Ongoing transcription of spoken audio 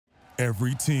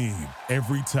Every team,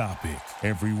 every topic,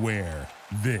 everywhere.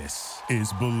 This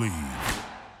is Believe.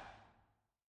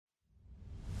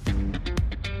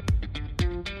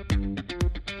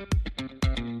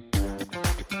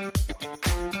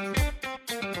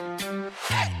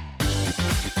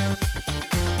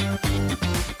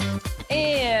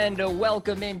 And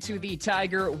welcome into the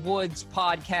Tiger Woods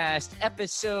podcast,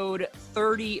 episode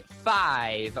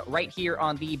 35, right here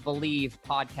on the Believe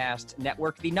Podcast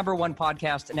Network, the number one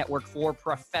podcast network for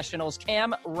professionals.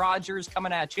 Cam Rogers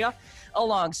coming at you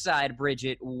alongside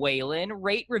Bridget Whalen.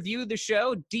 Rate, review the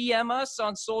show, DM us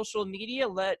on social media.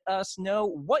 Let us know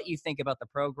what you think about the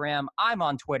program. I'm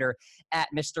on Twitter at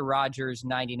Mr.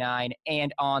 Rogers99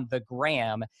 and on the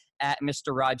gram at Mr.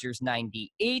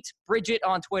 Rogers98. Bridget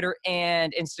on Twitter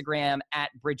and Instagram at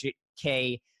Bridget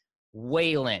K.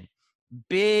 Whalen.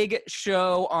 Big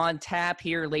show on tap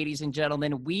here, ladies and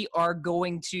gentlemen. We are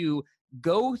going to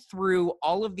go through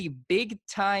all of the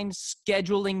big-time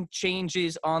scheduling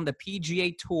changes on the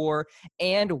PGA Tour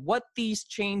and what these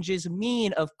changes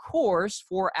mean, of course,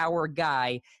 for our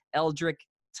guy, Eldrick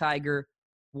Tiger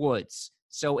Woods.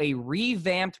 So a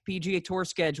revamped PGA Tour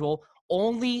schedule,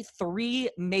 only 3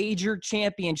 major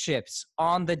championships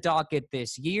on the docket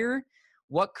this year.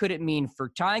 What could it mean for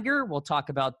Tiger? We'll talk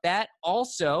about that.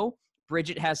 Also,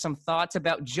 Bridget has some thoughts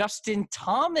about Justin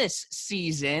Thomas'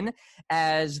 season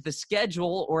as the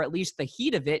schedule, or at least the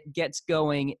heat of it, gets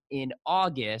going in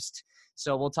August.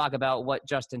 So we'll talk about what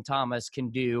Justin Thomas can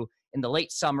do in the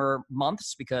late summer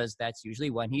months, because that's usually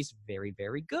when he's very,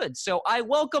 very good. So I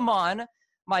welcome on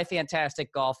my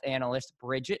fantastic golf analyst,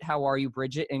 Bridget. How are you,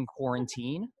 Bridget, in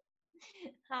quarantine?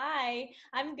 Hi,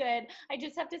 I'm good. I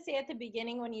just have to say at the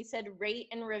beginning when you said rate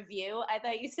and review, I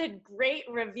thought you said great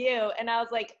review. And I was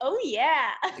like, oh,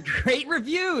 yeah. Great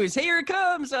reviews. Here it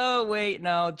comes. Oh, wait.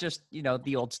 No, just,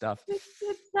 the old stuff.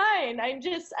 It's fine.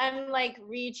 I'm like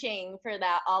reaching for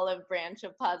that olive branch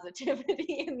of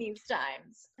positivity in these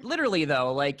times. Literally,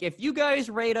 though, like if you guys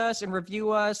rate us and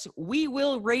review us, we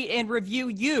will rate and review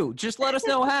you. Just let us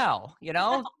know how,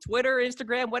 Twitter,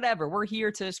 Instagram, whatever. We're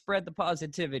here to spread the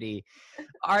positivity.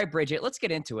 All right, Bridget, let's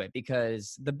get into it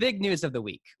because the big news of the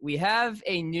week, we have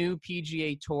a new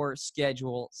PGA Tour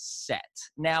schedule set.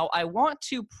 Now, I want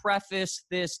to preface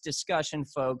this discussion,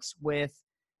 folks, with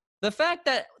the fact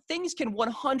that things can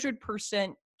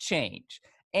 100% change.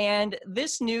 And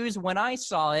this news, when I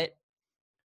saw it,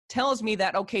 tells me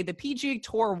that, okay, the PGA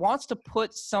Tour wants to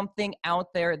put something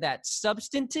out there that's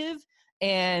substantive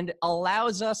and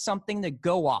allows us something to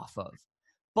go off of.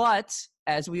 But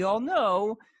as we all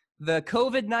know, the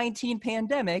COVID-19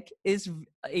 pandemic is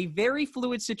a very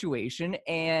fluid situation,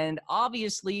 and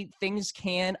obviously things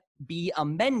can be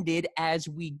amended as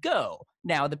we go.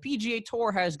 Now, the PGA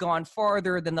Tour has gone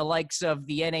farther than the likes of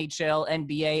the NHL,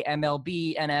 NBA,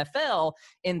 MLB, NFL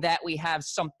in that we have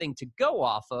something to go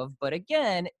off of. But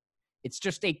again, it's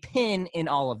just a pin in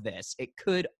all of this. It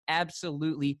could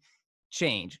absolutely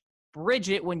change.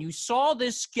 Bridget, when you saw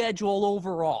this schedule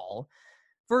overall,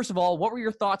 first of all, what were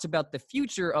your thoughts about the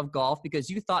future of golf? Because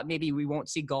you thought maybe we won't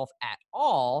see golf at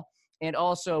all. And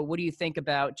also, what do you think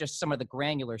about just some of the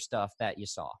granular stuff that you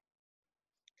saw?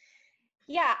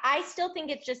 Yeah, I still think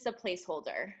it's just a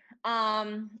placeholder.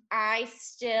 I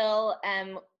still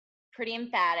am pretty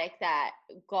emphatic that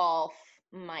golf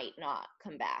might not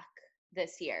come back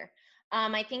this year.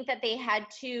 I think that they had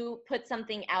to put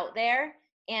something out there,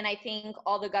 and I think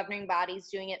all the governing bodies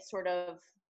doing it sort of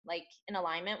like in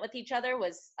alignment with each other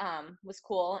was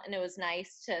cool, and it was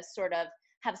nice to sort of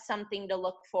have something to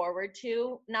look forward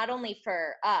to, not only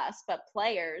for us but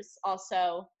players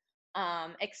also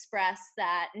express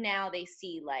that now they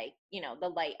see the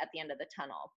light at the end of the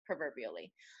tunnel,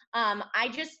 proverbially. I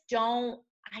just don't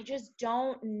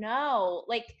know.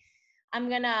 Like, I'm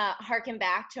gonna harken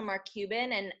back to Mark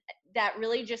Cuban, and that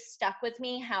really just stuck with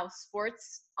me, how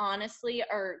sports honestly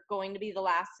are going to be the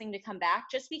last thing to come back,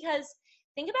 just because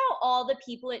think about all the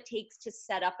people it takes to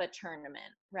set up a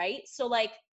tournament, right? So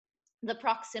like the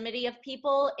proximity of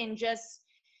people and just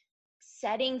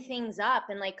setting things up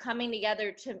and like coming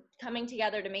together to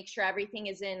make sure everything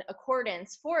is in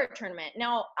accordance for a tournament.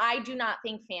 Now, I do not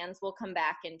think fans will come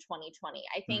back in 2020.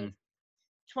 I think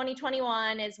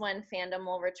 2021 is when fandom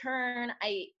will return.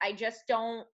 I just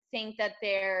don't think that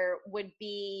there would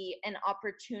be an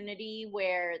opportunity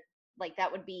where like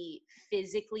that would be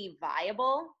physically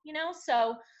viable,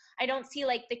 So I don't see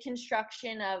like the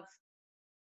construction of,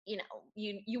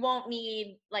 you won't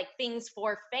need like things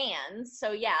for fans.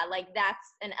 So yeah, like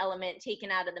that's an element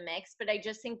taken out of the mix. But I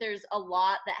just think there's a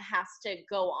lot that has to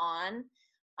go on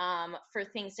for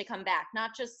things to come back,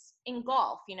 not just in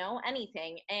golf,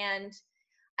 anything. And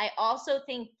I also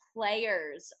think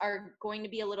players are going to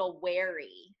be a little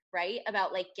wary, right,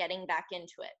 about like getting back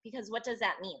into it. Because what does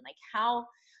that mean? Like, how,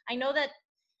 I know that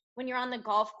when you're on the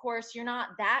golf course, you're not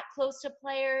that close to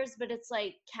players, but it's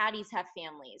like caddies have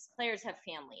families, players have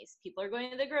families, people are going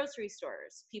to the grocery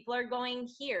stores, people are going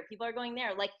here, people are going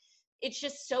there. Like, it's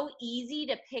just so easy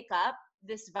to pick up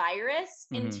this virus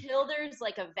until there's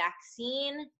like a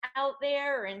vaccine out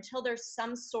there, or until there's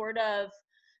some sort of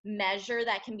measure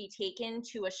that can be taken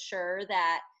to assure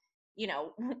that, you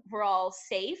know, we're all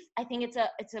safe. I think it's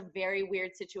a very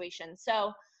weird situation.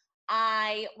 So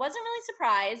I wasn't really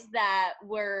surprised that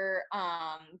we're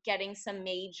getting some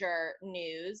major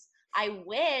news. I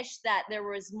wish that there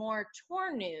was more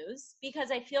tour news, because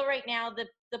I feel right now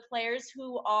the players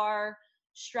who are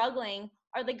struggling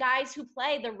are the guys who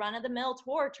play the run-of-the-mill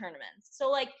tour tournaments. So,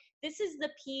 like, this is the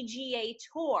PGA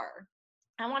Tour.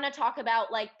 I want to talk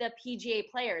about, like, the PGA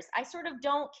players. I sort of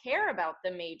don't care about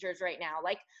the majors right now.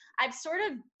 Like, I've sort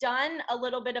of done a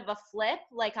little bit of a flip,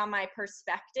 like, on my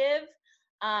perspective.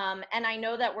 And I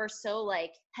know that we're so,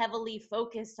 like, heavily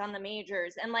focused on the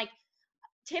majors. And, like,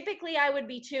 typically I would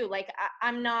be too. Like,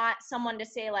 I'm not someone to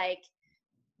say, like,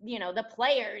 you know, the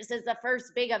players is the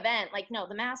first big event. Like, no,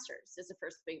 the Masters is the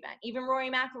first big event. Even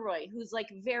Rory McIlroy, who's like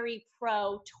very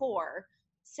pro tour,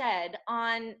 said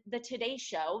on the Today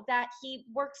Show that he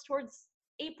works towards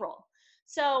April.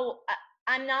 So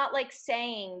I'm not like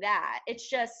saying that. It's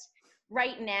just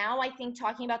right now, I think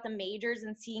talking about the majors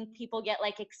and seeing people get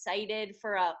like excited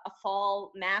for a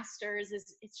fall Masters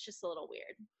it's just a little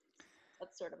weird.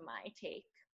 That's sort of my take.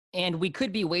 And we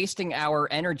could be wasting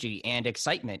our energy and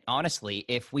excitement, honestly,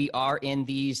 if we are in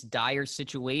these dire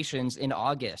situations in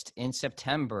August, in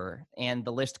September, and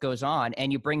the list goes on.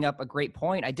 And you bring up a great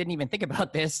point. I didn't even think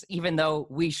about this, even though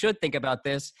we should think about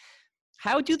this.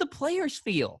 How do the players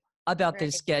feel about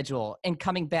this schedule and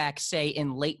coming back, say,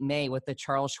 in late May with the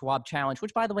Charles Schwab Challenge,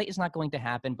 which, by the way, is not going to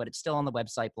happen, but it's still on the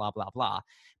website, blah, blah, blah.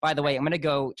 By the way, I'm going to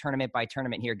go tournament by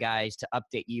tournament here, guys, to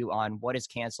update you on what is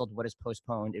canceled, what is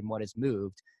postponed, and what is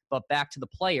moved. But back to the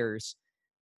players,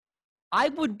 I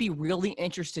would be really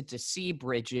interested to see,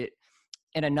 Bridget,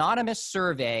 an anonymous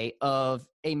survey of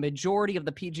a majority of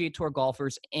the PGA Tour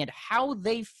golfers and how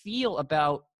they feel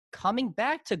about coming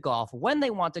back to golf, when they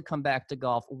want to come back to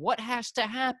golf, what has to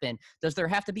happen. Does there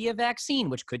have to be a vaccine,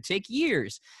 which could take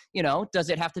years? You know, does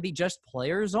it have to be just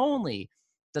players only?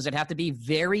 Does it have to be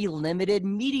very limited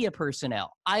media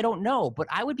personnel? I don't know, but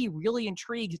I would be really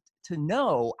intrigued to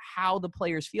know how the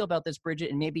players feel about this,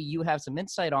 Bridget, and maybe you have some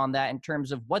insight on that in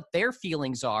terms of what their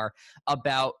feelings are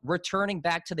about returning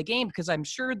back to the game, because I'm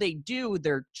sure they do.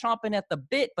 They're chomping at the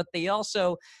bit, but they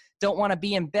also don't want to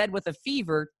be in bed with a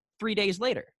fever 3 days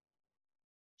later.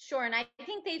 Sure, and I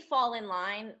think they fall in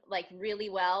line like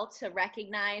really well to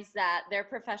recognize that they're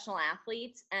professional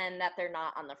athletes and that they're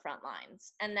not on the front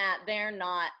lines and that they're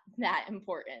not that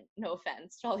important. No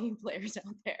offense to all you players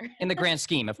out there. In the grand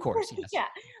scheme, of course, yes. Yeah,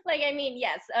 like, I mean,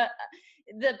 yes,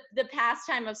 the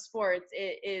pastime of sports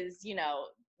is, you know,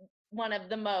 one of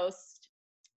the most,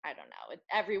 I don't know,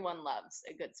 everyone loves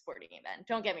a good sporting event.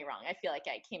 Don't get me wrong. I feel like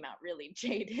I came out really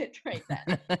jaded right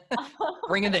then.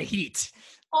 Bringing the heat.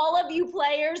 All of you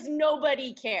players,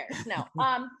 nobody cares. No.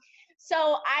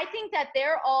 So I think that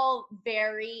they're all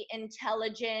very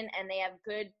intelligent and they have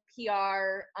good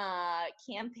PR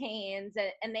campaigns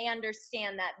and they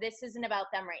understand that this isn't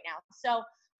about them right now. So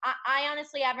I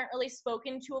honestly haven't really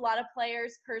spoken to a lot of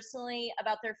players personally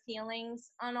about their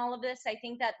feelings on all of this. I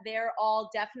think that they're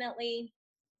all definitely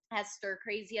as stir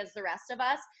crazy as the rest of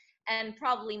us, and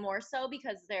probably more so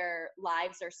because their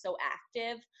lives are so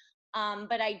active.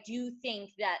 But I do think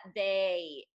that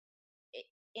they,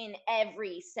 in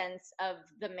every sense of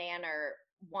the manner,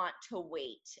 want to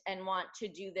wait and want to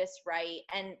do this right,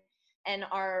 and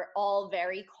are all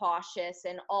very cautious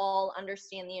and all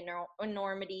understand the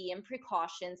enormity and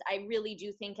precautions. I really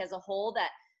do think as a whole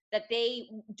that they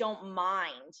don't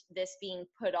mind this being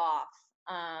put off.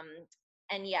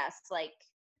 And yes, like,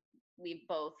 we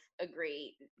both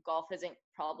agree, golf isn't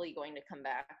probably going to come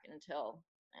back until,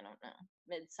 I don't know,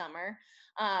 midsummer.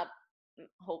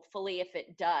 Hopefully, if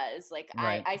it does, like,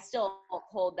 right. I still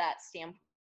hold that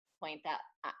standpoint that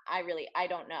I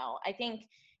don't know. I think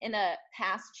in the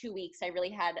past 2 weeks, I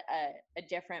really had a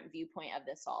different viewpoint of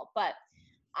this all. But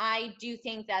I do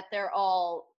think that they're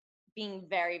all being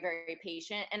very, very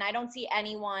patient. And I don't see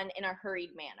anyone in a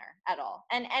hurried manner at all.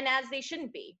 And as they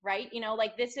shouldn't be, right? You know,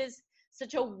 like, this is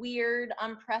such a weird,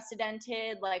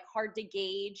 unprecedented, like, hard to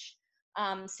gauge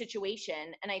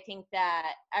situation. And I think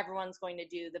that everyone's going to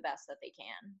do the best that they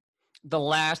can. The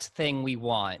last thing we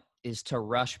want is to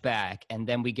rush back and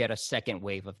then we get a second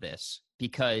wave of this,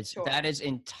 because Sure. that is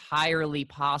entirely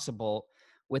possible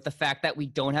with the fact that we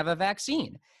don't have a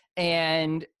vaccine.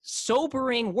 And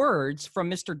sobering words from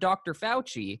Mr. Dr.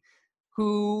 Fauci,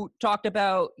 who talked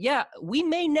about, yeah, we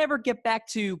may never get back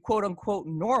to quote unquote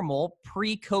normal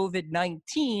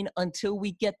pre-COVID-19 until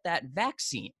we get that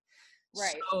vaccine.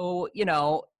 Right. So,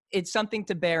 it's something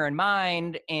to bear in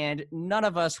mind, and none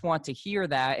of us want to hear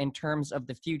that in terms of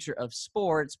the future of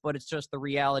sports, but it's just the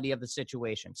reality of the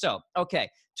situation. So, okay,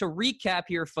 to recap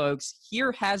here, folks,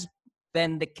 here has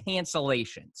been the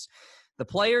cancellations. The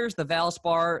Players, the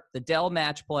Valspar, the Dell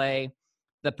Match Play,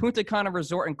 the Punta Cana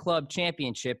Resort and Club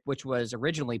Championship, which was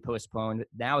originally postponed,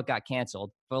 now it got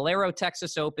canceled. Valero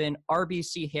Texas Open,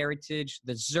 RBC Heritage,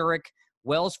 the Zurich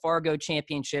Wells Fargo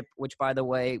Championship, which, by the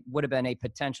way, would have been a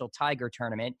potential Tiger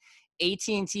tournament.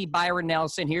 AT&T Byron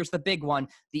Nelson, here's the big one.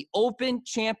 The Open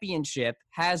Championship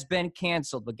has been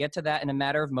canceled. We'll get to that in a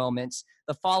matter of moments.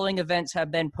 The following events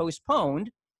have been postponed.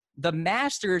 The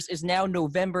Masters is now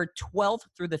November 12th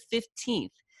through the 15th.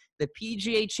 The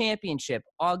PGA Championship,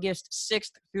 August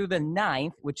 6th through the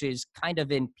 9th, which is kind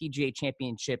of in PGA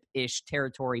Championship-ish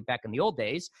territory back in the old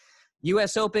days.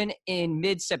 U.S. Open in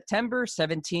mid-September,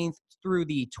 17th through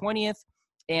the 20th.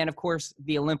 And, of course,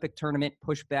 the Olympic tournament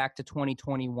pushed back to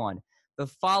 2021. The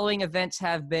following events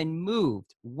have been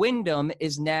moved. Wyndham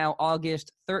is now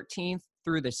August 13th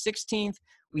through the 16th.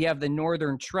 We have the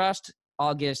Northern Trust,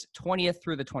 August 20th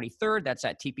through the 23rd. That's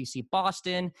at TPC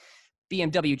Boston.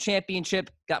 BMW Championship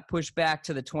got pushed back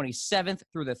to the 27th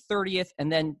through the 30th.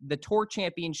 And then the Tour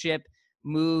Championship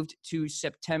moved to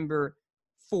September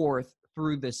 4th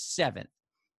through the 7th.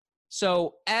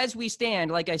 So as we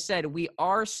stand, like I said, we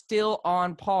are still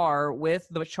on par with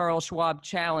the Charles Schwab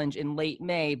Challenge in late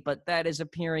May, but that is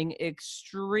appearing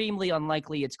extremely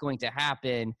unlikely it's going to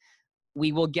happen.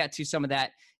 We will get to some of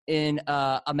that in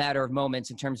a matter of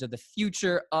moments in terms of the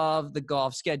future of the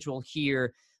golf schedule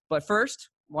here. But first,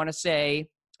 want to say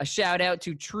a shout out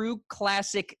to True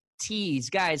Classic Tees.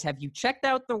 Guys, have you checked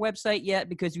out the website yet?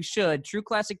 Because you should.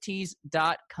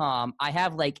 TrueClassicTees.com. I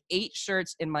have like 8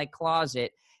 shirts in my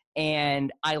closet,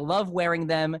 and I love wearing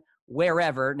them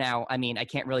wherever. Now, I mean, I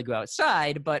can't really go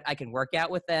outside, but I can work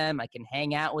out with them. I can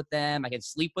hang out with them. I can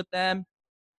sleep with them.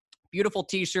 Beautiful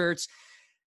t-shirts.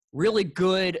 Really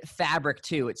good fabric,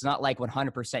 too. It's not like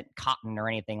 100% cotton or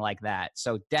anything like that.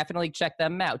 So definitely check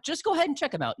them out. Just go ahead and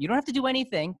check them out. You don't have to do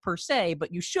anything per se,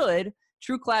 but you should.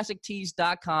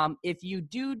 TrueClassicTees.com. If you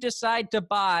do decide to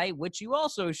buy, which you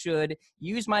also should,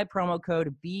 use my promo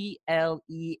code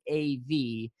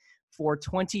BLEAV for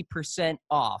 20%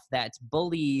 off. That's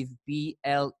Believe,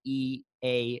 BLEAV.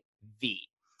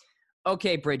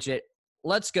 Okay, Bridget,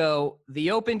 let's go.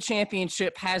 The Open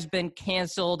Championship has been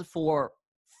canceled for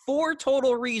 4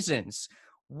 total reasons.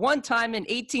 One time in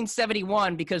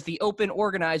 1871 because the Open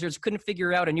organizers couldn't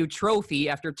figure out a new trophy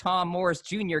after Tom Morris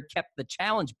Jr. kept the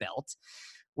challenge belt.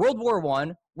 World War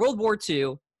I, World War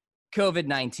II,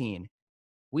 COVID-19.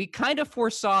 We kind of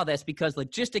foresaw this because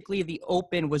logistically the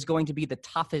Open was going to be the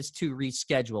toughest to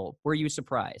reschedule. Were you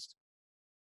surprised?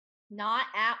 Not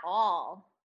at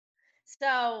all.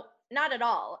 So, not at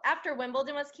all. After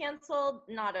Wimbledon was canceled,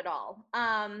 not at all.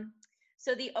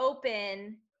 So the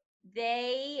Open,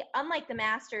 they, unlike the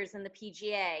Masters and the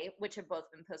PGA, which have both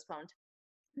been postponed,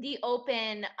 the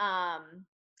Open,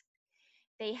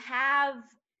 they have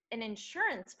an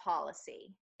insurance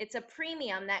policy. It's a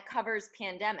premium that covers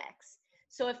pandemics.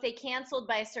 So if they canceled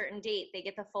by a certain date, they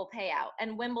get the full payout.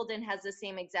 And Wimbledon has the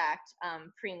same exact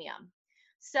premium.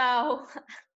 So,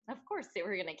 of course, they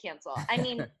were going to cancel. I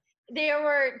mean, there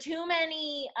were too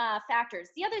many factors.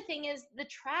 The other thing is the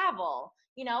travel.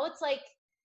 You know, it's like,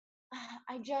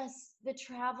 the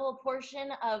travel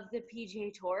portion of the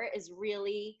PGA Tour is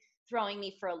really throwing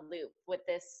me for a loop with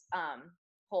this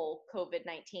whole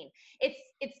COVID-19.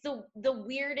 It's the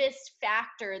weirdest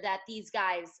factor that these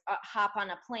guys hop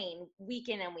on a plane week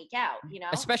in and week out, you know?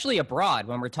 Especially abroad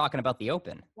when we're talking about the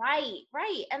Open. Right.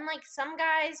 And like some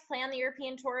guys play on the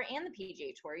European Tour and the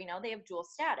PGA Tour, you know, they have dual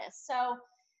status. So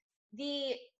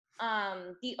the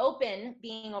Open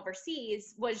being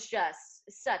overseas was just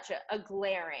such a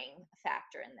glaring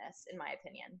factor in this, in my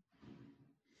opinion.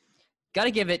 Got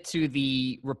to give it to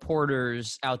the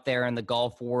reporters out there in the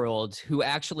golf world who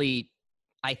actually,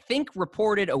 I think,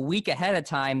 reported a week ahead of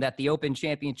time that the Open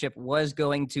Championship was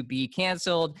going to be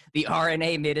canceled. The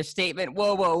R&A made a statement,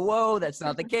 whoa, that's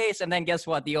not the case. And then guess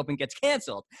what? The Open gets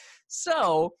canceled.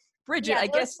 So, Bridget, I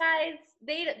guess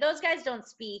those guys don't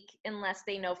speak unless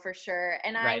they know for sure.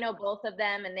 And right. I know both of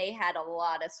them, and they had a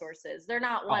lot of sources. They're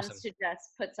not ones to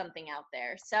just put something out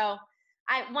there. So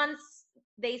once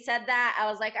they said that, I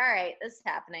was like, all right, this is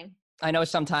happening. I know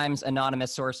sometimes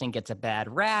anonymous sourcing gets a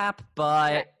bad rap,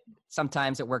 but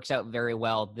sometimes it works out very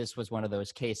well. This was one of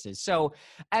those cases. So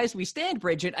as we stand,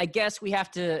 Bridget, I guess we have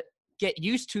to get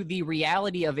used to the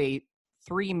reality of a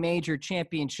 3 major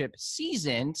championship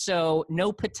season. So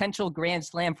no potential Grand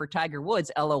Slam for Tiger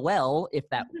Woods, LOL, if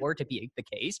that were to be the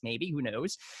case, maybe, who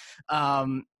knows.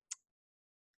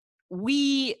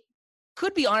 We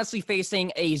could be honestly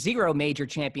facing a 0 major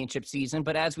championship season,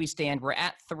 but as we stand, we're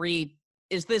at 3.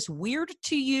 Is this weird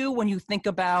to you when you think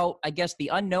about, I guess, the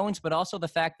unknowns, but also the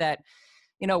fact that,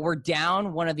 we're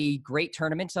down one of the great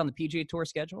tournaments on the PGA Tour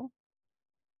schedule?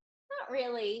 Not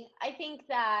really. I think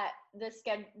that the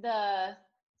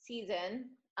season,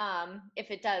 if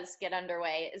it does get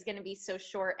underway, is going to be so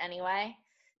short anyway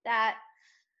that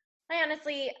I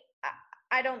honestly,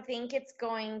 I don't think it's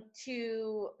going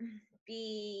to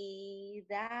be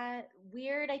that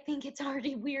weird. I think it's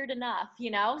already weird enough,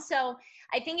 So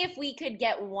I think if we could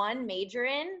get 1 major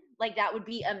in, like, that would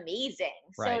be amazing.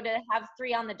 Right. So to have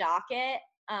 3 on the docket,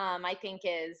 I think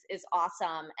is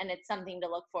awesome, and it's something to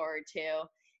look forward to.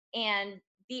 And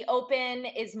the Open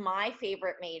is my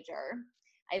favorite major.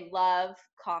 I love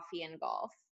coffee and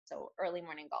golf, so early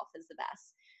morning golf is the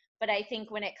best. But I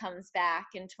think when it comes back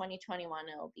in 2021,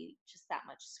 it'll be just that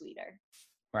much sweeter.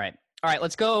 Right. All right,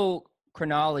 let's go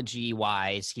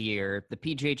chronology-wise here. The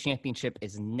PGA Championship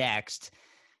is next,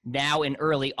 now in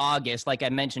early August. Like I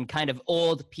mentioned, kind of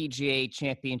old PGA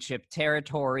Championship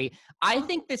territory. I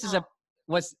think this is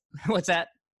what's that?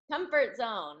 Comfort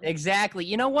zone. Exactly.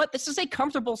 You know what? This is a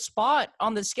comfortable spot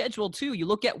on the schedule, too. You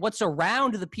look at what's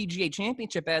around the PGA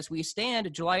Championship as we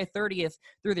stand, July 30th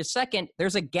through the 2nd.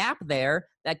 There's a gap there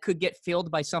that could get filled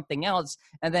by something else.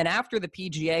 And then after the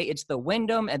PGA, it's the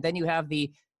Wyndham, and then you have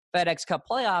the FedEx Cup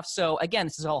playoffs. So, again,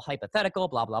 this is all hypothetical,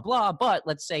 blah, blah, blah. But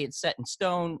let's say it's set in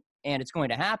stone and it's going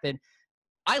to happen.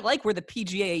 I like where the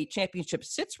PGA Championship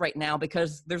sits right now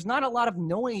because there's not a lot of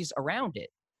noise around it.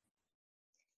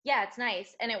 Yeah, it's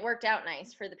nice. And it worked out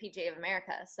nice for the PGA of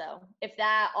America. So if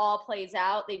that all plays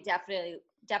out, they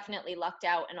definitely lucked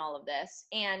out in all of this.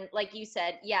 And like you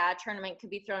said, yeah, a tournament could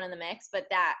be thrown in the mix, but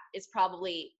that is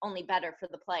probably only better for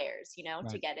the players, right,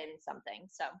 to get in something.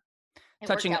 So it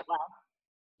worked out well.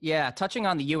 Yeah, touching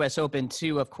on the U.S. Open,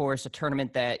 too, of course, a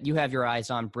tournament that you have your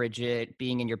eyes on, Bridget,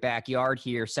 being in your backyard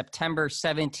here, September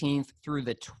 17th through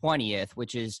the 20th,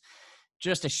 which is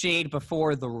just a shade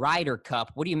before the Ryder Cup.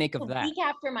 What do you make of that? A week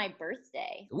after my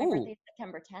birthday. My birthday's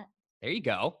September 10th. There you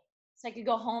go. So I could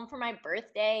go home for my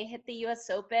birthday, hit the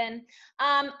U.S. Open.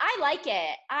 I like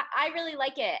it. I really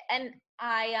like it. And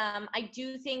I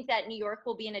do think that New York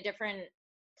will be in a different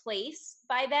place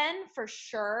by then, for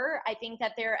sure. I think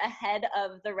that they're ahead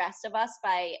of the rest of us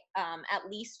by at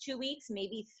least 2 weeks,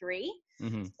 maybe 3.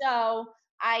 Mm-hmm. So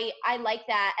I like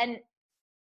that. And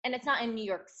it's not in New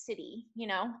York City,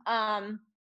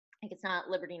 like it's not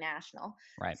Liberty National.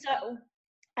 Right. So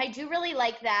I do really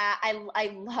like that.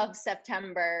 I love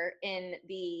September in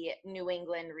the New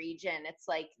England region. It's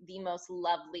like the most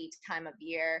lovely time of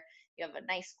year. You have a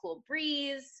nice cool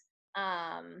breeze.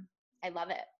 I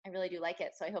love it. I really do like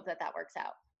it. So I hope that works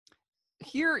out.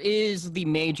 Here is the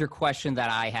major question that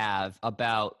I have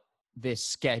about this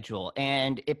schedule,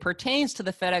 and it pertains to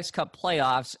the FedEx Cup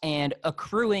playoffs and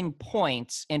accruing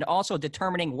points and also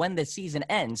determining when the season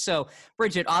ends. So,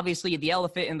 Bridget, obviously the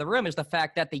elephant in the room is the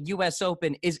fact that the U.S.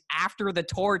 Open is after the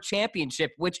Tour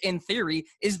Championship, which in theory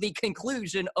is the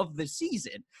conclusion of the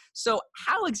season. So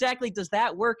how exactly does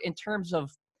that work in terms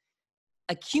of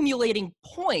accumulating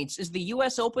points? Is the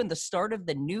U.S. Open the start of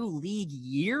the new league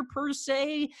year per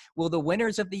se? Will the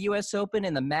winners of the U.S. Open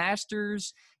and the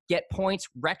Masters get points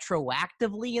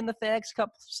retroactively in the FedEx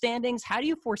Cup standings? How do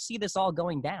you foresee this all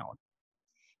going down?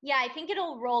 Yeah, I think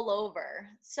it'll roll over.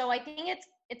 So I think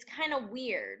it's kind of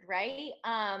weird, right?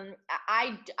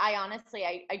 I honestly,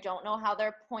 I don't know how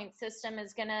their point system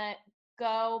is going to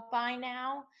go by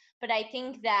now, but I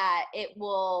think that it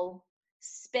will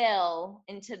spill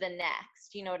into the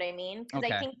next, you know what I mean? Because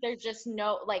Okay. I think there's just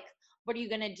no, like, what are you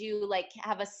going to do? Like,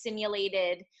 have a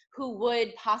simulated who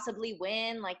would possibly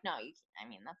win? Like, no,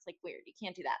 that's like weird. You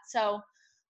can't do that. So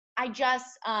I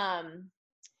just,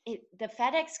 the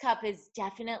FedEx Cup is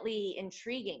definitely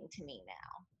intriguing to me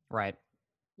now. Right.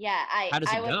 Yeah. How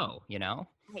does it go,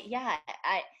 Yeah.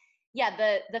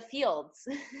 The fields,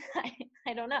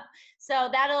 I don't know. So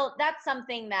that's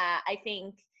something that I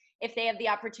think if they have the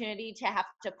opportunity to have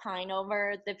to pine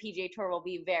over, the PGA Tour will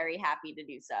be very happy to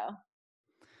do so.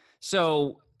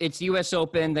 So it's U.S.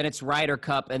 Open, then it's Ryder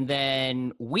Cup, and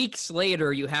then weeks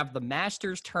later you have the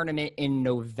Masters tournament in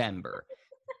November.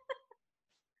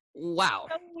 Wow.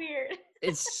 So weird.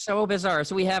 It's so bizarre.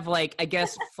 So we have like, I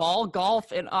guess, fall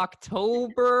golf in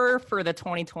October for the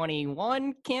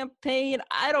 2021 campaign.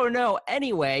 I don't know.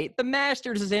 Anyway, the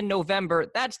Masters is in November.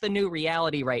 That's the new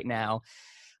reality right now.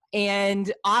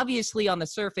 And obviously on the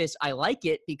surface, I like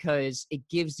it because it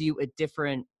gives you a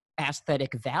different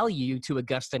aesthetic value to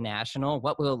Augusta National.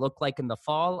 What will it look like in the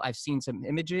fall? I've seen some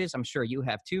images. I'm sure you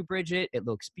have too, Bridget. It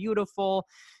looks beautiful.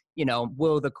 You know,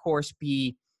 will the course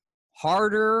be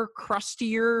harder,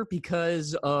 crustier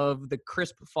because of the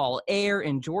crisp fall air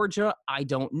in Georgia? I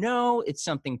don't know. It's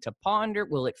something to ponder.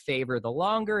 Will it favor the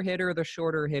longer hitter, the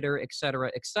shorter hitter, et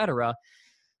cetera, et cetera?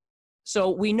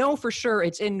 So we know for sure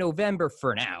it's in November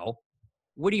for now.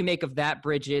 What do you make of that,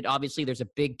 Bridget? Obviously, there's a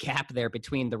big gap there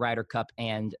between the Ryder Cup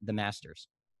and the Masters.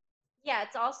 Yeah,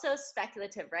 it's also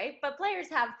speculative, right? But players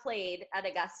have played at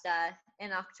Augusta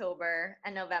in October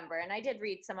and November, and I did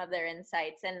read some of their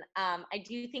insights, and I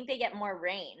do think they get more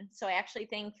rain. So I actually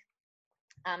think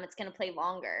it's going to play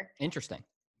longer. Interesting.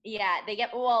 Yeah, they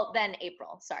get, well, then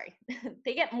April, sorry.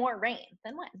 They get more rain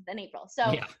than when? Than April.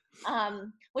 So, yeah.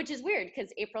 Which is weird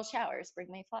because April showers bring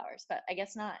May flowers, but I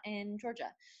guess not in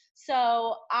Georgia.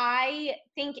 So I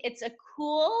think it's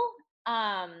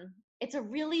it's a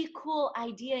really cool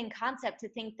idea and concept to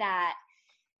think that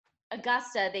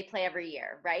Augusta, they play every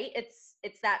year, right?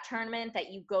 It's that tournament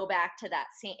that you go back to that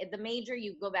same, the major,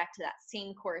 you go back to that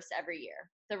same course every year.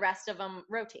 The rest of them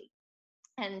rotate.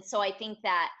 And so I think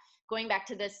that going back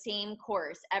to the same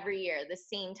course every year, the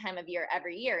same time of year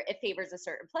every year, it favors a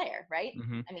certain player, right?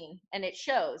 Mm-hmm. I mean, and it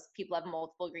shows people have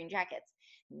multiple green jackets.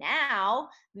 Now,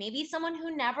 maybe someone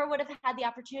who never would have had the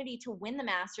opportunity to win the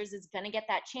Masters is going to get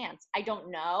that chance. I don't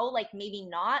know, like maybe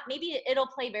not. Maybe it'll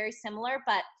play very similar,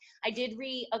 but I did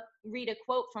read a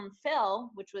quote from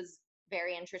Phil, which was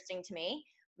very interesting to me,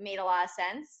 made a lot of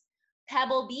sense.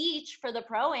 Pebble Beach for the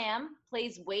Pro-Am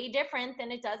plays way different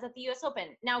than it does at the US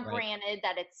Open. Now, Right. Granted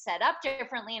that it's set up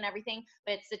differently and everything,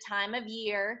 but it's the time of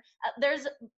year. There's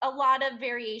a lot of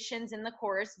variations in the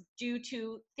course due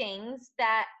to things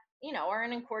that, you know, are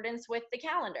in accordance with the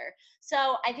calendar.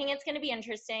 So I think it's going to be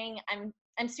interesting.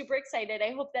 I'm super excited.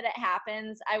 I hope that it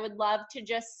happens. I would love to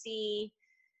just see,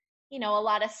 you know, a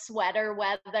lot of sweater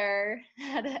weather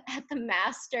at the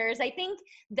Masters. I think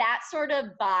that sort of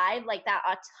vibe, like that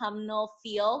autumnal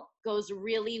feel, goes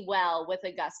really well with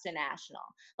Augusta National.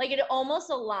 Like it almost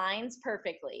aligns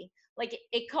perfectly. Like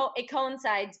it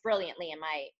coincides brilliantly, in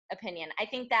my opinion. I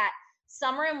think that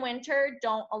summer and winter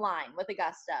don't align with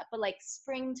Augusta, but like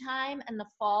springtime and the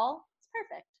fall, it's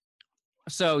perfect.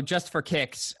 So just for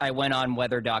kicks, I went on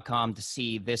weather.com to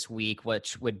see this week,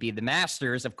 which would be the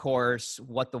Masters, of course,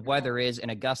 what the weather is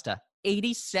in Augusta.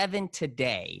 87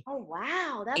 today. Oh,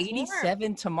 wow. That's 87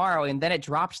 warm. tomorrow, and then it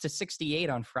drops to 68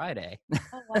 on Friday.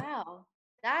 Oh, wow.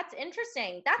 That's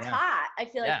interesting. That's Yeah. hot, I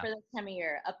feel like, Yeah. for this time of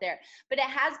year up there. But it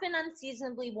has been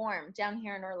unseasonably warm down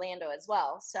here in Orlando as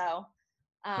well. So,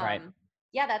 Right.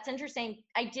 yeah, that's interesting.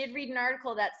 I did read an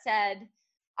article that said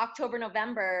October,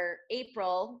 November,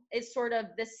 April is sort of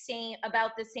the same,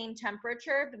 about the same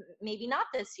temperature, but maybe not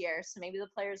this year. So maybe the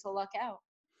players will luck out.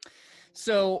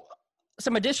 So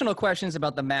some additional questions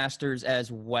about the Masters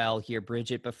as well here,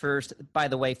 Bridget. But first, by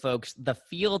the way, folks, the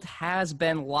field has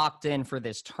been locked in for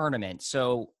this tournament.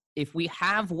 So if we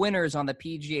have winners on the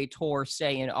PGA Tour,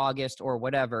 say in August or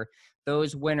whatever,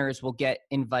 those winners will get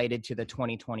invited to the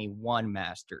 2021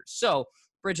 Masters. So,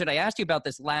 Bridget, I asked you about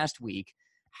this last week,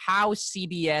 how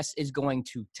CBS is going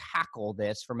to tackle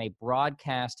this from a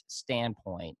broadcast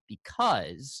standpoint,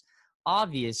 because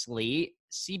obviously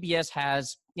CBS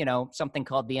has, you know, something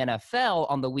called the NFL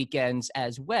on the weekends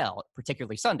as well,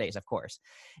 particularly Sundays, of course,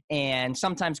 and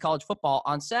sometimes college football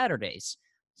on Saturdays.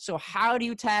 So how do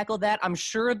you tackle that? I'm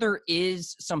sure there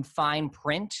is some fine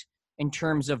print in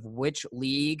terms of which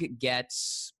league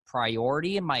gets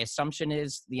priority. And my assumption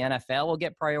is the NFL will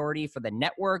get priority for the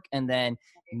network, and then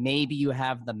maybe you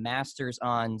have the Masters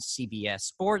on CBS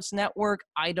Sports Network.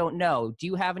 I don't know. Do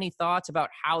you have any thoughts about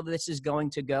how this is going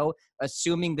to go,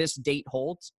 assuming this date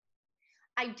holds?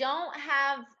 I don't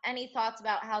have any thoughts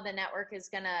about how the network is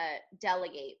going to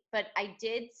delegate, but I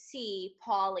did see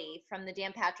Paulie from the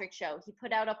Dan Patrick Show. He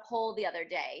put out a poll the other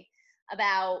day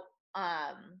about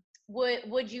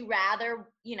would you rather,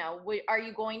 you know, are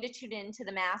you going to tune into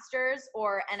the Masters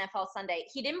or NFL Sunday?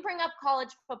 He didn't bring up college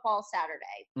football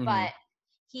Saturday, but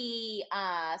he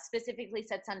specifically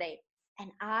said Sunday.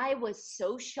 And I was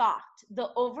so shocked.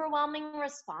 The overwhelming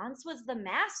response was the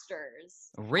Masters.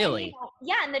 Really? And,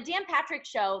 yeah, and the Dan Patrick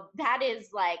Show, that is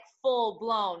like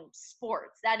full-blown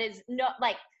sports. That is no,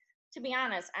 like, to be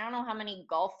honest, I don't know how many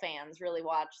golf fans really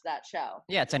watch that show.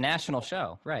 Yeah, it's a national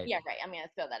show, right? Yeah, right. I'm gonna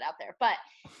throw that out there, but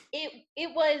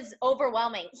it was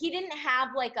overwhelming. He didn't have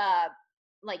like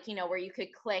where you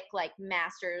could click like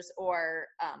Masters or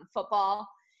football.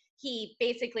 He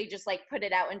basically just like put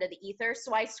it out into the ether.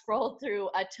 So I scrolled through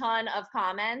a ton of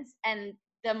comments, and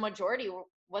the majority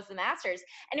was the Masters,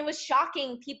 and it was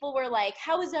shocking. People were like,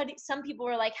 "How is that?" Some people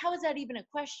were like, "How is that even a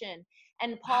question?"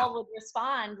 And Paul would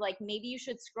respond like, "Maybe you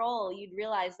should scroll. You'd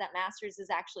realize that Masters is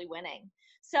actually winning."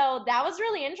 So that was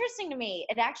really interesting to me.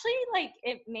 It actually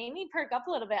it made me perk up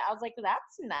a little bit. I was like,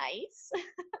 "That's nice."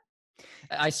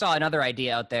 I saw another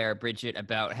idea out there, Bridget,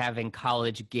 about having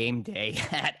college game day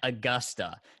at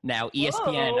Augusta. Now,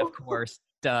 ESPN, Whoa. of course,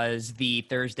 does the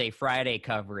Thursday, Friday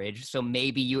coverage. So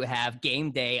maybe you have game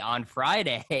day on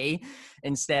Friday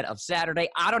instead of Saturday.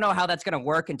 I don't know how that's going to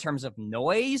work in terms of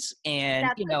noise. And,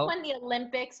 That's like when the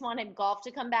Olympics wanted golf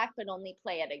to come back, but only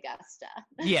play at Augusta.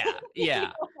 yeah.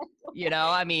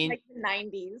 I mean, like the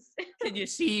 90s. can you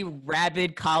see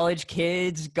rabid college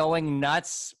kids going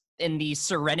nuts in the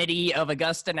serenity of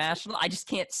Augusta National? I just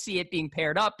can't see it being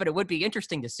paired up, but it would be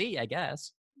interesting to see, I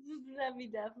guess. That'd be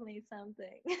definitely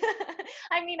something.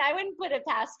 I mean, I wouldn't put it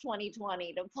past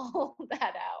 2020 to pull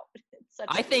that out.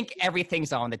 I think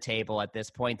everything's on the table at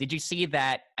this point. Did you see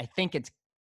that? I think it's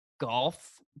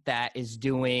golf that is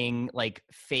doing like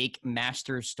fake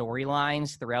Masters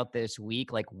storylines throughout this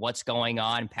week, like what's going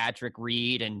on, Patrick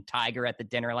Reed and Tiger at the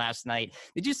dinner last night.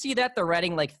 Did you see that they're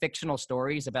writing like fictional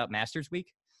stories about Masters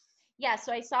week? Yeah,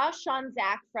 so I saw Sean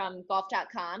Zach from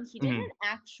golf.com. He did an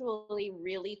actually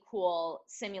really cool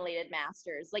simulated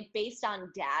Masters, like based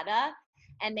on data,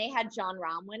 and they had John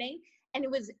Rahm winning, and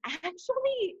it was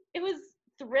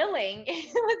thrilling. It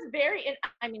was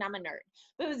I'm a nerd,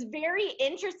 but it was very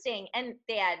interesting, and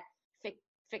they had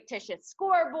fictitious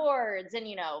scoreboards and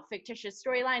fictitious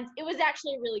storylines. It was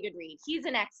actually a really good read. He's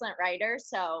an excellent writer,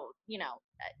 so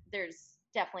there's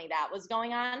definitely that was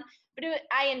going on, but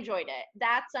I enjoyed it.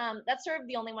 That's sort of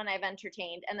the only one I've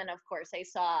entertained. And then of course I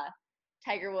saw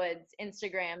Tiger Woods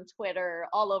Instagram, Twitter,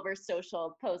 all over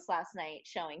social posts last night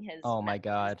showing his oh my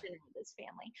god dinner with his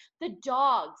family. The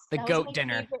dogs, the goat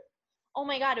dinner favorite. Oh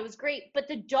my god, it was great. But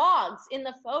the dogs in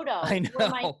the photo were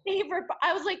my favorite.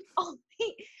 I was like, oh,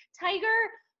 Tiger,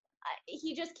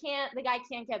 he just can't. The guy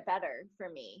can't get better for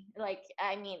me. Like,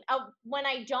 I mean, when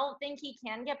I don't think he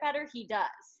can get better, he does.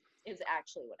 Is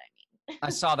actually what I mean.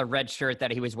 I saw the red shirt that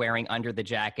he was wearing under the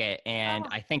jacket, and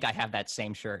I think I have that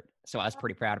same shirt, so I was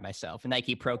pretty proud of myself.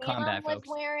 Nike Pro Combat, was folks.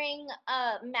 Wearing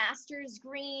a Masters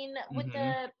green with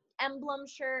the emblem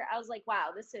shirt. I was like, wow,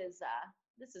 this is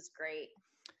great.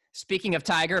 Speaking of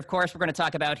Tiger, of course, we're going to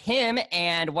talk about him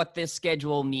and what this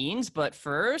schedule means. But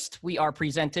first, we are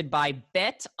presented by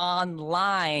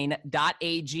betonline.ag.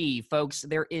 Folks,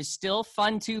 there is still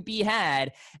fun to be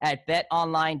had at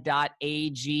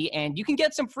betonline.ag. And you can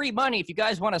get some free money if you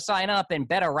guys want to sign up and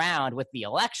bet around with the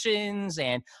elections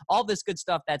and all this good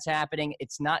stuff that's happening.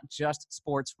 It's not just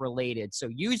sports related. So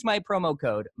use my promo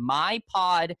code,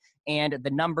 MyPod, and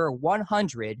the number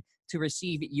 100 to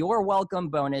receive your welcome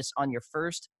bonus on your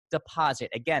first deposit.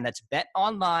 Again, that's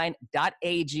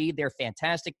betonline.ag. They're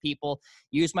fantastic people.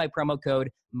 Use my promo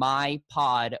code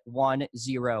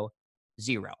MyPod100.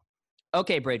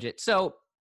 Okay, Bridget. So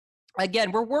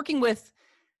again, we're working with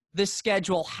the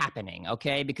schedule happening,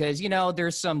 okay? Because,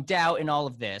 there's some doubt in all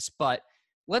of this, but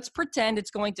let's pretend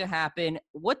it's going to happen.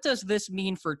 What does this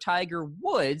mean for Tiger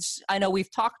Woods? I know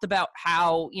we've talked about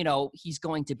how, he's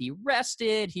going to be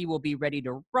rested. He will be ready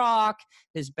to rock.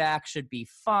 His back should be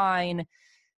fine.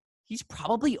 He's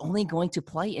probably only going to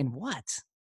play in what?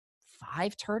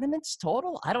 5 tournaments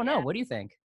total? I don't know. What do you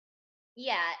think?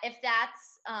 Yeah, if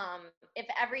that's if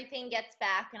everything gets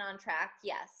back and on track,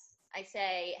 yes. I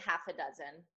say half a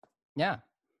dozen. Yeah.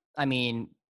 I mean,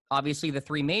 obviously the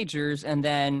 3 majors, and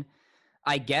then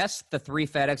I guess the 3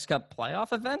 FedEx Cup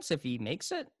playoff events if he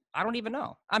makes it. I don't even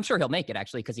know. I'm sure he'll make it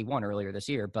actually because he won earlier this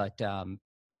year. But and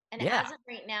as of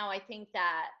right now, I think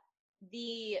that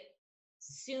the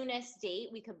soonest date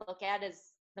we could look at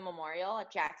is the Memorial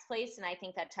at Jack's Place, and I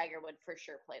think that Tiger would for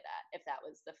sure play that if that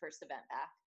was the first event back.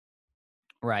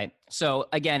 Right. So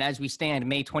again, as we stand,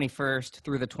 May 21st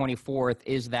through the 24th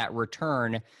is that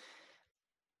return.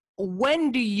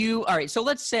 When do you, all right, so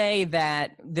let's say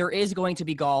that there is going to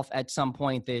be golf at some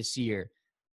point this year.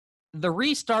 The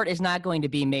restart is not going to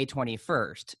be May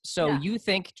 21st. So you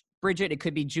think, Bridget, it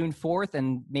could be June 4th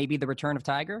and maybe the return of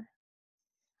Tiger?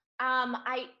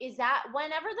 Is that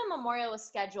whenever the Memorial was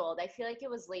scheduled, I feel like it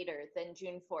was later than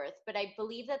June 4th, but I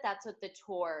believe that that's what the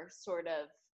tour sort of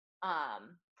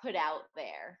put out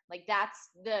there. Like that's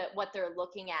what they're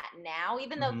looking at now,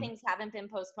 even though things haven't been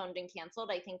postponed and canceled.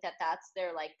 I think that that's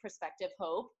their like prospective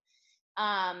hope.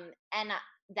 And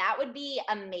that would be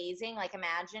amazing. Like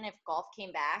imagine if golf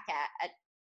came back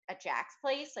at Jack's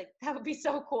place. Like that would be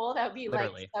so cool. That would be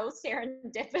Literally. like so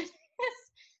serendipitous.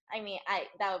 I mean,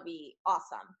 that would be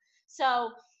awesome.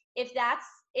 So if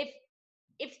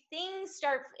things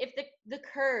start, if the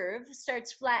curve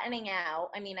starts flattening out,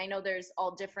 I mean, I know there's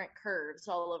all different curves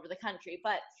all over the country,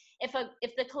 but if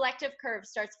the collective curve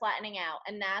starts flattening out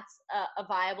and that's a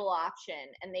viable option,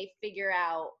 and they figure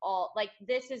out all, like,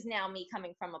 this is now me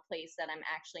coming from a place that I'm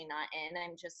actually not in,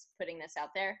 I'm just putting this out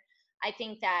there. I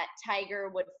think that Tiger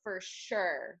would for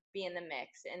sure be in the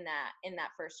mix in that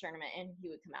first tournament, and he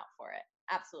would come out for it.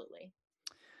 Absolutely.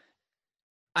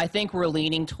 I think we're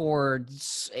leaning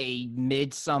towards a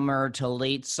midsummer to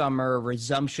late summer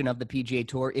resumption of the PGA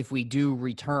Tour if we do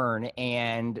return.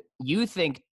 And you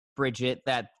think, Bridget,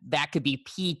 that could be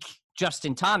peak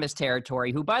Justin Thomas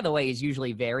territory, who, by the way, is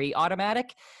usually very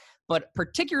automatic, but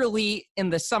particularly in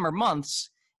the summer months.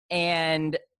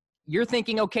 And you're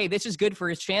thinking, okay, this is good for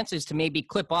his chances to maybe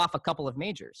clip off a couple of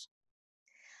majors.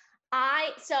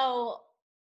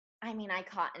 I mean, I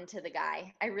caught into the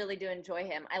guy. I really do enjoy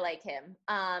him. I like him.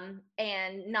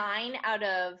 And 9 out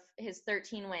of his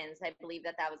 13 wins, I believe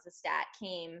that was the stat,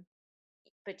 came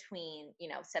between,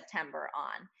 September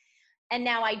on. And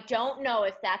now I don't know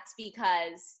if that's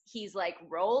because he's like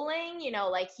rolling,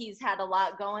 like he's had a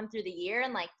lot going through the year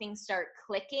and like things start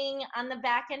clicking on the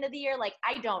back end of the year. Like,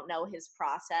 I don't know his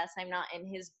process. I'm not in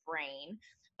his brain.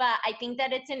 But I think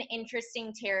that it's an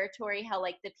interesting territory how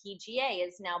like the PGA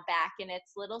is now back in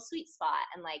its little sweet spot,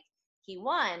 and like he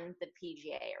won the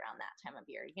PGA around that time of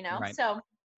year, Right. So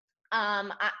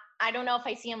I don't know if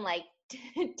I see him like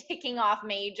ticking off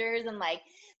majors and like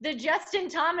the Justin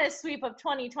Thomas sweep of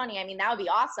 2020. I mean, that would be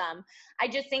awesome. I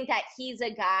just think that he's a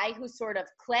guy who sort of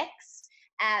clicks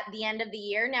at the end of the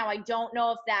year. Now, I don't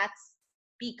know if that's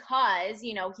because,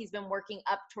 he's been working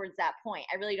up towards that point.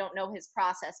 I really don't know his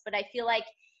process, but I feel like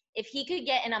if he could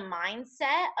get in a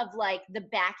mindset of like the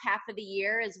back half of the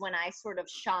year is when I sort of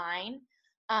shine,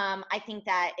 I think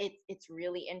that it's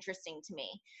really interesting to me.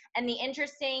 And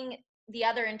the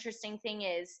other interesting thing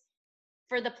is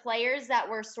for the players that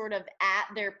were sort of at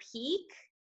their peak,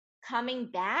 coming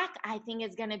back, I think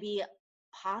is going to be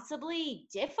possibly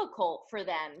difficult for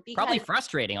them. Because, probably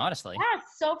frustrating, honestly. Yeah,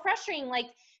 so frustrating. Like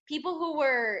people who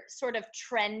were sort of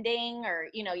trending, or,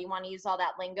 you want to use all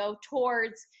that lingo,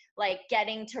 towards like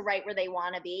getting to right where they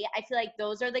want to be. I feel like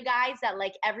those are the guys that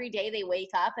like every day they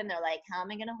wake up and they're like, how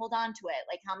am I going to hold on to it?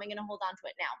 Like, how am I going to hold on to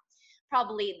it now?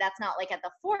 Probably that's not like at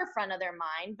the forefront of their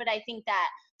mind, but I think that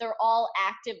they're all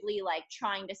actively like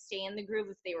trying to stay in the groove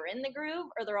if they were in the groove,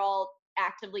 or they're all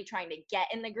actively trying to get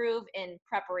in the groove in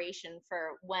preparation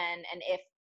for when and if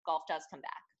golf does come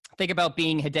back. Think about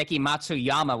being Hideki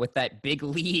Matsuyama with that big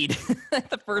lead at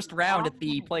the first round at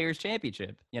the Players'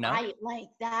 Championship, I like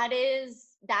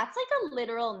that's like a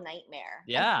literal nightmare.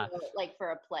 Yeah. Like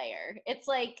for a player. It's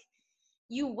like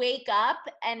you wake up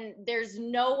and there's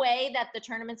no way that the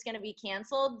tournament's going to be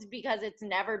canceled because it's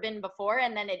never been before,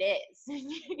 and then it is.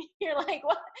 You're like,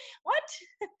 what?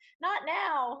 Not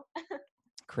now.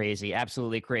 Crazy.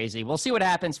 Absolutely crazy. We'll see what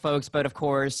happens, folks. But of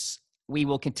course, we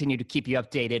will continue to keep you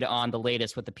updated on the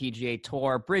latest with the PGA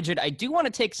Tour. Bridget, I do want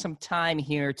to take some time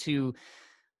here to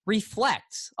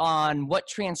reflect on what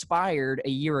transpired a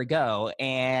year ago.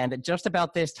 And just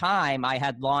about this time, I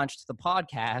had launched the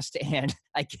podcast, and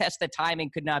I guess the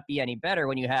timing could not be any better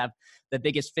when you have the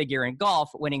biggest figure in golf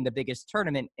winning the biggest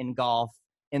tournament in golf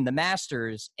in the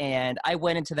Masters. And I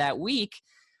went into that week,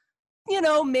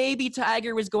 maybe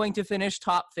Tiger was going to finish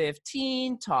top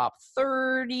 15, top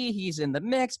 30. He's in the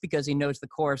mix because he knows the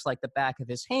course like the back of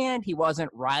his hand. He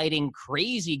wasn't riding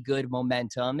crazy good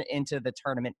momentum into the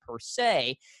tournament per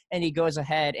se, and he goes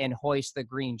ahead and hoists the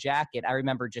green jacket. I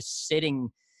remember just sitting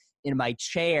in my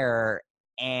chair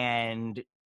and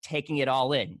taking it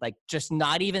all in, like just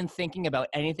not even thinking about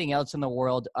anything else in the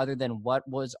world other than what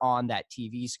was on that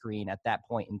TV screen at that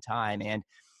point in time. And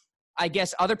I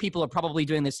guess other people are probably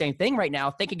doing the same thing right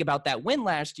now, thinking about that win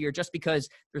last year, just because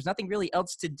there's nothing really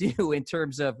else to do in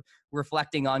terms of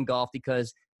reflecting on golf,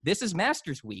 because this is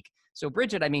Masters week. So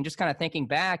Bridget, I mean, just kind of thinking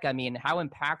back, I mean, how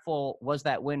impactful was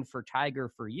that win for Tiger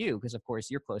for you? Because of course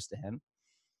you're close to him.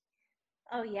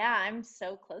 Oh yeah, I'm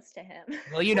so close to him.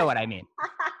 Well, you know what I mean.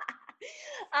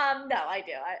 No, I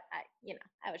do.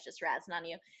 I was just razzing on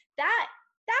you. That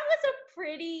was a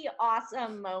pretty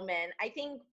awesome moment. I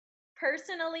think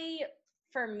personally,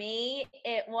 for me,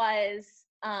 it was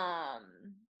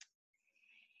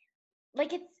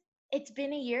like it's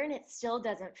been a year and it still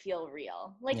doesn't feel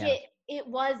real. Like Yeah. it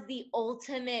was the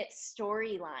ultimate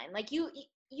storyline. Like you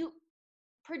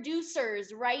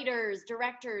producers, writers,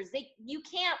 directors, you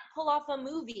can't pull off a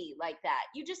movie like that.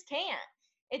 You just can't.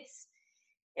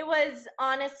 It was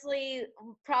honestly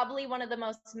probably one of the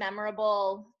most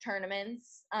memorable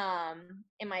tournaments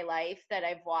in my life that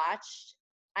I've watched.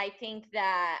 I think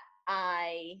that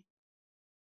I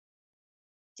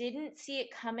didn't see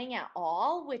it coming at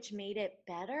all, which made it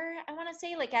better. I want to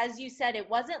say, like, as you said, it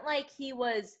wasn't like he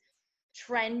was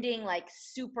trending like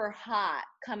super hot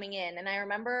coming in. And I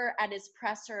remember at his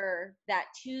presser that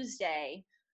Tuesday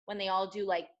when they all do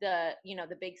like the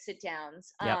big sit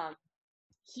downs, Yep.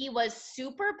 he was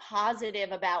super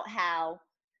positive about how,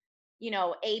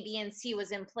 A, B, and C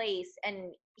was in place,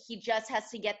 and he just has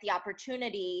to get the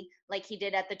opportunity like he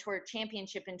did at the Tour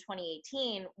Championship in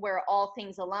 2018, where all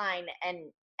things align and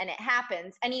it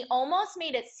happens. And he almost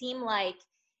made it seem like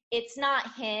it's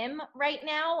not him right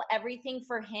now. Everything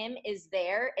for him is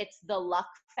there. It's the luck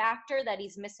factor that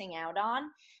he's missing out on,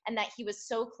 and that he was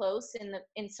so close in two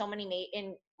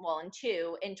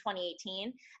in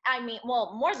 2018.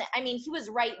 He was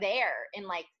right there in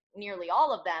like nearly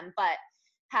all of them, but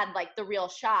had like the real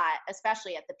shot,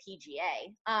 especially at the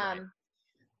PGA. Right.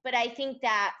 But I think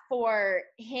that for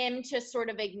him to sort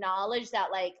of acknowledge that,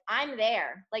 like, I'm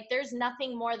there, like, there's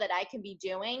nothing more that I can be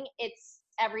doing. It's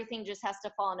everything just has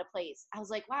to fall into place. I was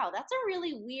like, wow, that's a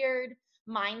really weird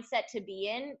mindset to be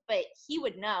in, but he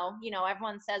would know.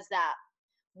 Everyone says that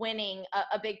winning,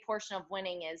 a big portion of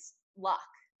winning is luck.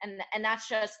 And that's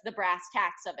just the brass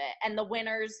tacks of it. And the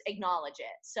winners acknowledge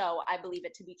it. So I believe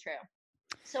it to be true.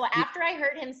 So after I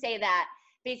heard him say that,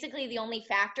 basically the only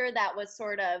factor that was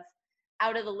sort of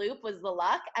out of the loop was the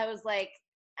luck. I was like,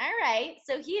 all right,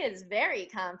 so he is very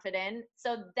confident.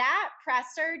 So that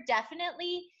presser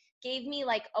definitely gave me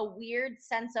like a weird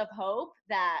sense of hope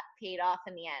that paid off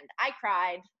in the end. I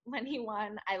cried when he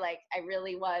won. I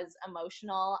really was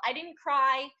emotional. I didn't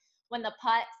cry when the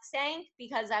putt sank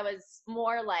because I was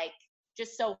more like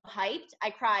just so hyped.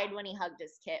 I cried when he hugged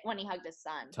his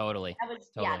son. Totally. Totally.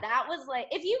 Yeah, that was like,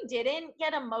 if you didn't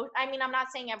get I'm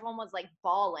not saying everyone was like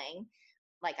bawling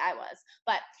like I was,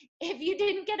 but if you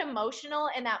didn't get emotional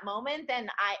in that moment, then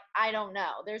I don't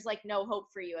know. There's like no hope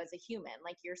for you as a human,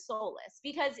 like you're soulless.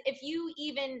 Because if you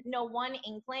even know one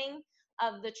inkling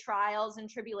of the trials and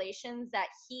tribulations that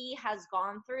he has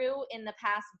gone through in the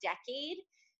past decade,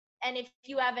 and if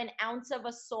you have an ounce of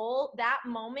a soul, that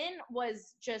moment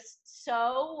was just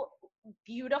so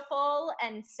beautiful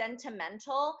and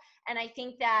sentimental. And I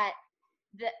think that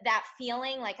that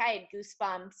feeling, like I had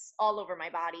goosebumps all over my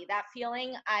body. That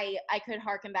feeling I could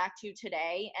harken back to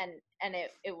today, and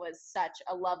it was such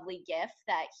a lovely gift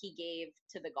that he gave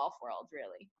to the golf world,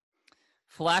 really.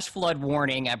 Flash flood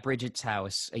warning at Bridget's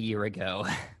house a year ago.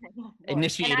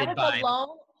 Initiated and I was by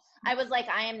alone. I was like,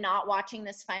 I am not watching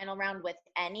this final round with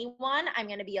anyone. I'm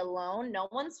going to be alone. No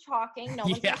one's talking. No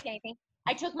one's going to say anything.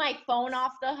 I took my phone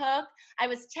off the hook. I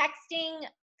was texting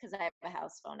because I have a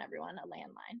house phone, everyone, a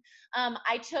landline.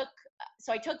 I took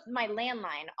my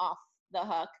landline off the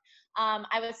hook.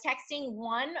 I was texting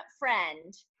one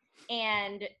friend,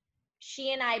 and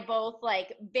she and I both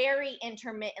like very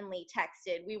intermittently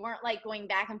texted. We weren't like going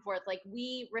back and forth. Like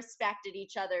we respected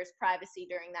each other's privacy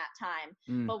during that time.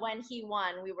 But when he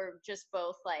won, we were just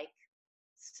both like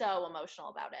so emotional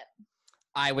about it.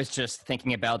 I was just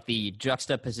thinking about the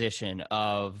juxtaposition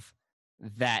of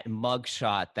that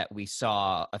mugshot that we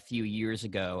saw a few years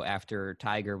ago after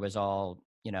Tiger was all,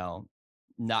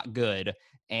 not good,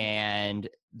 and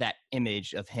that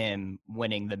image of him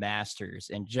winning the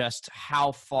Masters and just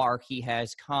how far he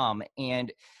has come.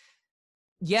 And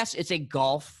yes, it's a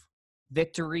golf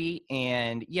victory,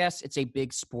 and yes, it's a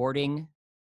big sporting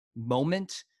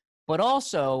moment, but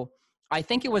also I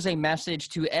think it was a message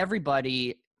to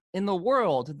everybody in the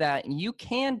world that you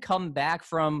can come back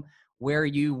from where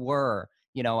you were,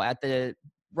 at the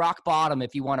rock bottom,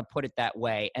 if you want to put it that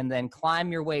way, and then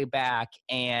climb your way back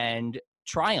and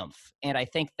triumph. And I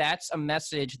think that's a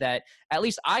message that at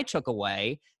least I took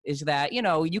away, is that,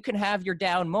 you can have your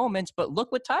down moments, but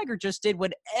look what Tiger just did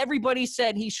when everybody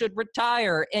said he should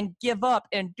retire and give up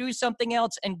and do something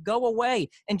else and go away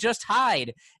and just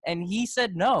hide. And he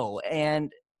said no.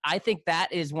 And I think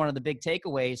that is one of the big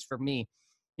takeaways for me,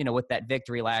 with that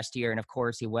victory last year. And of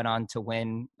course he went on to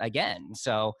win again.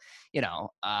 So,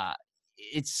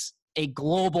 it's a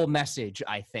global message,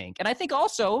 I think. And I think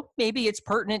also maybe it's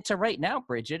pertinent to right now,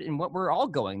 Bridget, and what we're all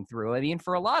going through. I mean,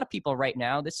 for a lot of people right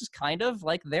now, this is kind of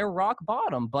like their rock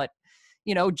bottom, but,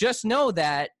 just know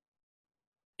that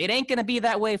it ain't going to be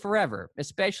that way forever,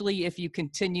 especially if you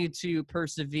continue to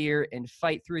persevere and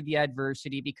fight through the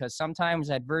adversity, because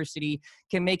sometimes adversity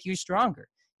can make you stronger,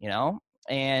 you know?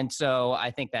 And so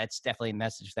I think that's definitely a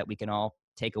message that we can all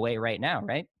take away right now,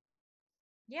 right?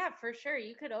 Yeah, for sure.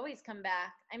 You could always come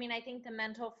back. I mean, I think the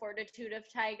mental fortitude of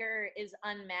Tiger is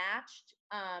unmatched,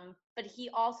 but he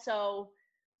also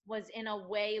was in a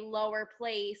way lower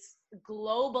place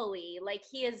globally. Like,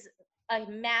 he is a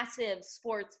massive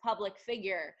sports public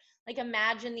figure. Like,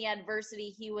 imagine the adversity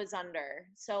he was under.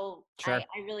 So Sure.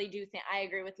 I really do think, I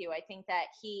agree with you. I think that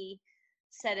he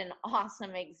set an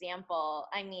awesome example.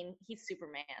 I mean, he's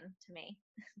Superman to me.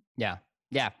 Yeah.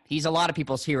 Yeah, he's a lot of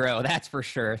people's hero, that's for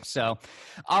sure. So,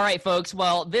 all right, folks.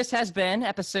 Well, this has been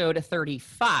episode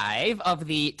 35 of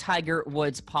the Tiger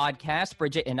Woods podcast.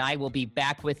 Bridget and I will be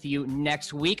back with you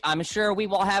next week. I'm sure we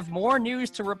will have more news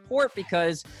to report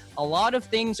because a lot of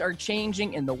things are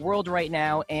changing in the world right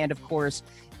now, and of course,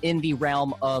 in the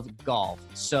realm of golf.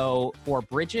 So, for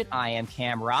Bridget, I am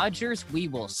Cam Rogers. We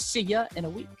will see ya in a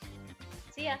week.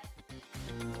 See ya.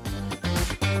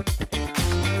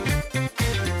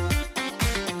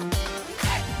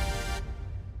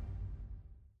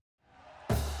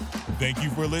 Thank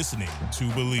you for listening to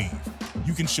Believe.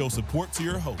 You can show support to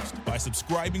your host by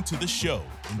subscribing to the show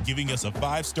and giving us a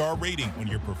 5-star rating on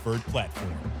your preferred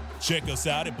platform. Check us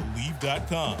out at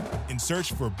Believe.com and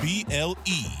search for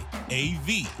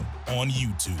BLEAV on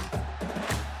YouTube.